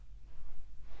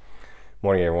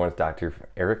Morning, everyone. It's Dr.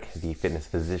 Eric, the fitness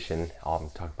physician.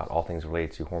 I'm talking about all things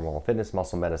related to hormonal fitness,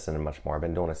 muscle medicine, and much more. I've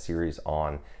been doing a series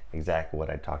on exactly what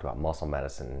I talked about muscle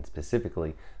medicine, and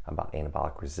specifically about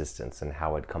anabolic resistance and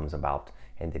how it comes about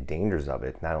and the dangers of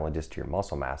it, not only just to your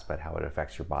muscle mass, but how it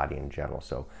affects your body in general.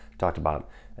 So I talked about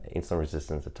insulin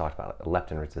resistance, I talked about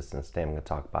leptin resistance. Today I'm going to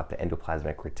talk about the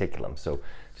endoplasmic reticulum. So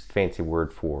just a fancy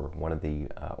word for one of the,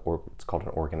 it's called an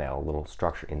organelle, a little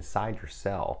structure inside your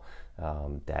cell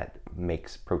that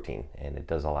makes protein, and it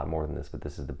does a lot more than this, but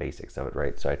this is the basics of it,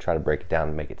 right? So I try to break it down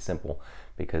and make it simple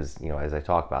because, as I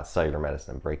talk about cellular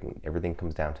medicine, breaking everything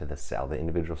comes down to the cell, the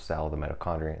individual cell, the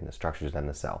mitochondria, and the structures in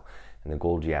the cell. And the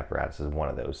Golgi apparatus is one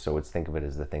of those. So think of it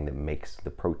as the thing that makes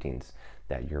the proteins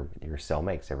that your cell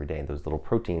makes every day. And those little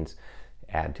proteins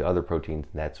add to other proteins,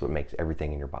 and that's what makes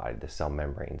everything in your body, the cell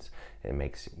membranes. It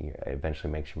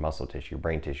eventually makes your muscle tissue, your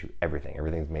brain tissue, everything.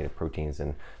 Everything's made of proteins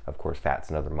and, of course, fats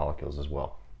and other molecules as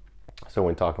well. So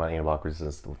when talking about anabolic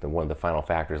resistance, one of the final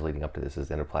factors leading up to this is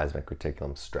endoplasmic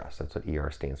reticulum stress. That's what ER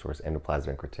stands for, is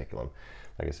endoplasmic reticulum.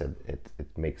 Like I said, it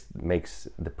makes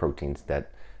the proteins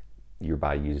that your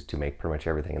body uses to make pretty much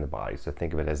everything in the body. So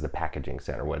think of it as the packaging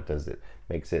center. What it does, it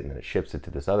makes it and then it ships it to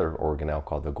this other organelle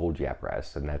called the Golgi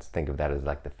apparatus. And think of that as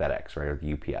like the FedEx, right, or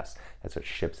the UPS. That's what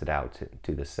ships it out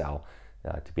to the cell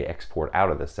to be exported out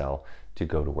of the cell to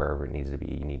go to wherever it needs to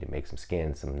be. You need to make some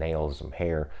skin, some nails, some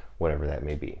hair, whatever that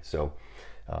may be. So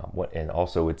and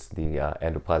also it's the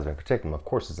endoplasmic reticulum, of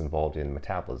course, is involved in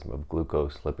metabolism of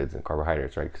glucose, lipids, and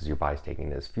carbohydrates, right? Because your body's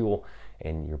taking it as fuel,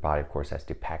 and your body, of course, has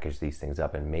to package these things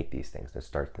up and make these things. It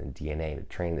starts in the DNA,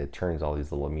 it turns all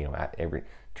these little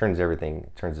turns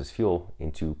this fuel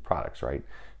into products, right?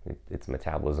 It's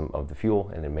metabolism of the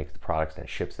fuel, and it makes the products and it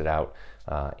ships it out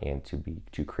and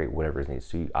to create whatever is needed.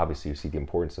 So obviously you see the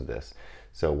importance of this.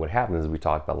 So what happens is, we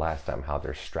talked about last time how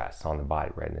there's stress on the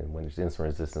body, right? And when there's insulin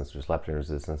resistance, there's leptin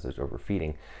resistance, there's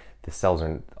overfeeding, the cells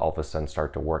are all of a sudden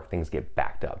start to work. Things get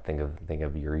backed up. Think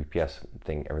of your UPS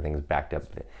thing. Everything's backed up.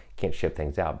 It can't ship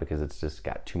things out because it's just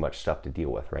got too much stuff to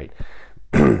deal with, right?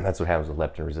 That's what happens with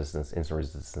leptin resistance, insulin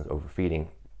resistance, overfeeding.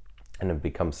 And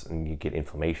and you get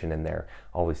inflammation in there.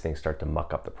 All these things start to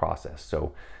muck up the process.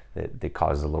 So that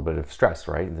causes a little bit of stress,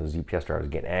 right? Those UPS drivers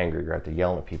get angry, you're out there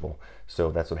yelling at people. So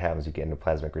that's what happens. You get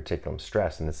endoplasmic reticulum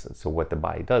stress. And so what the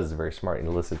body does is very smart. It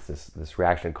elicits this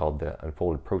reaction called the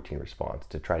unfolded protein response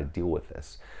to try to deal with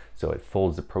this. So it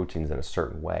folds the proteins in a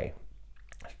certain way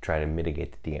to try to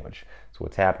mitigate the damage. So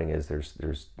what's happening is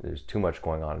there's too much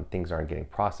going on, and things aren't getting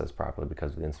processed properly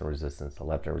because of the insulin resistance, the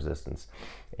leptin resistance,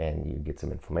 and you get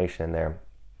some inflammation in there.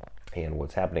 And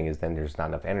what's happening is then there's not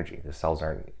enough energy. The cells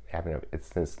aren't having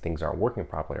since things aren't working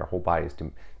properly, our whole body is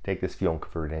to take this fuel and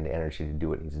convert it into energy to do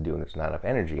what it needs to do, and there's not enough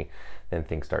energy, then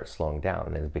things start slowing down,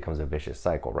 and then it becomes a vicious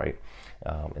cycle, right?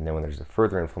 And then when there's a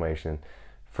further inflammation,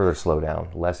 further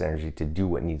slowdown, less energy to do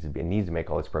what needs to be. It needs to make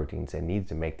all its proteins. It needs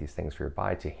to make these things for your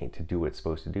body to do what it's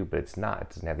supposed to do, but it's not. It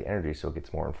doesn't have the energy, so it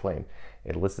gets more inflamed.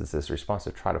 It elicits this response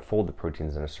to try to fold the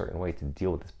proteins in a certain way to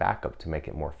deal with this backup to make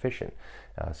it more efficient.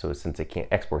 So since it can't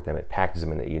export them, it packages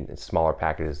them in smaller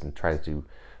packages and tries to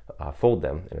fold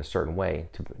them in a certain way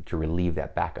to relieve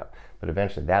that backup. But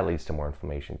eventually that leads to more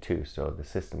inflammation too, so the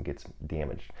system gets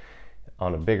damaged.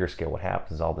 On a bigger scale, what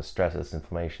happens is all the stress, this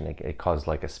inflammation, it causes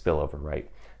like a spillover, right?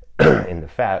 In the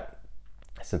fat,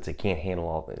 since it can't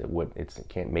handle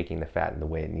can't making the fat in the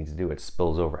way it needs to do, it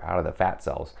spills over out of the fat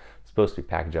cells. It's supposed to be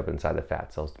packaged up inside the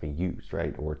fat cells to be used,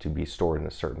 right, or to be stored in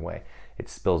a certain way. It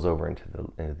spills over into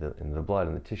the blood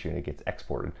and the tissue, and it gets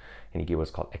exported, and you get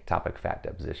what's called ectopic fat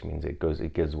deposition. It means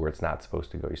it goes where it's not supposed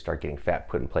to go. You start getting fat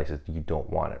put in places you don't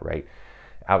want it, right?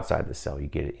 Outside the cell, you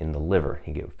get it in the liver,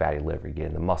 you get fatty liver, you get it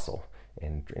in the muscle,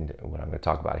 and what I'm going to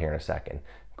talk about here in a second.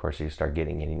 Of course, you start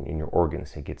getting it in your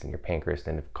organs. It gets in your pancreas,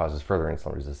 and it causes further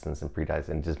insulin resistance and prediabetes,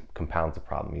 and just compounds the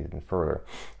problem even further,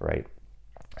 right?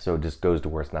 So it just goes to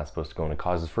where it's not supposed to go, and it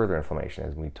causes further inflammation.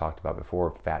 As we talked about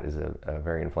before, fat is a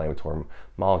very inflammatory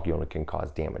molecule, and it can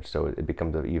cause damage. So it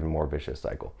becomes an even more vicious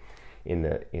cycle. In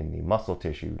the muscle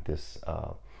tissue, this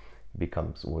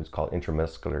becomes what's called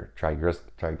intramuscular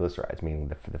triglycerides,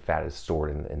 meaning the fat is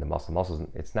stored in the muscle. Muscles,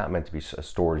 it's not meant to be a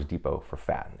storage depot for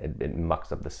fat. It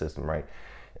mucks up the system, right?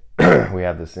 We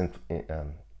have this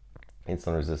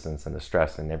insulin resistance and the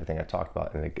stress and everything I talked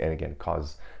about, and again,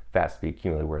 causes fats to be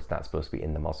accumulated where it's not supposed to be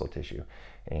in the muscle tissue.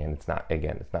 And it's not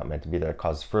meant to be there. It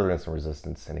causes further insulin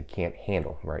resistance, and it can't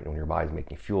handle, right? When your body's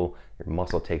making fuel, your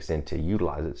muscle takes in to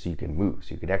utilize it so you can move,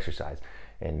 so you can exercise.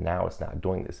 and now it's not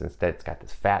doing this. Instead, it's got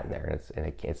this fat in there,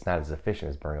 and it's not as efficient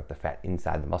as burning up the fat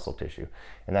inside the muscle tissue,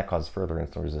 and that causes further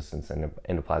insulin resistance and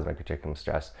endoplasmic reticulum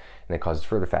stress, and it causes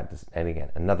further fat, and again,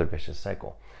 another vicious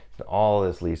cycle. So all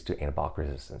this leads to anabolic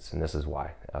resistance, and this is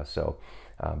why.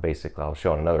 Basically, I'll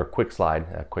show another quick slide,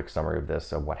 a quick summary of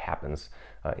this, of what happens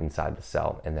inside the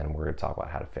cell, and then we're going to talk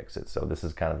about how to fix it. So this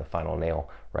is kind of the final nail,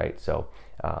 right? So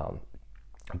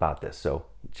about this. So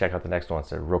check out the next one.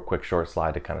 It's a real quick short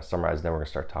slide to kind of summarize, and then we're going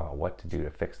to start talking about what to do to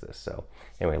fix this. So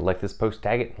anyway, like this post,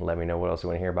 tag it, and let me know what else you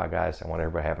want to hear about, guys. I want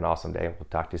everybody to have an awesome day. We'll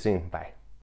talk to you soon. Bye.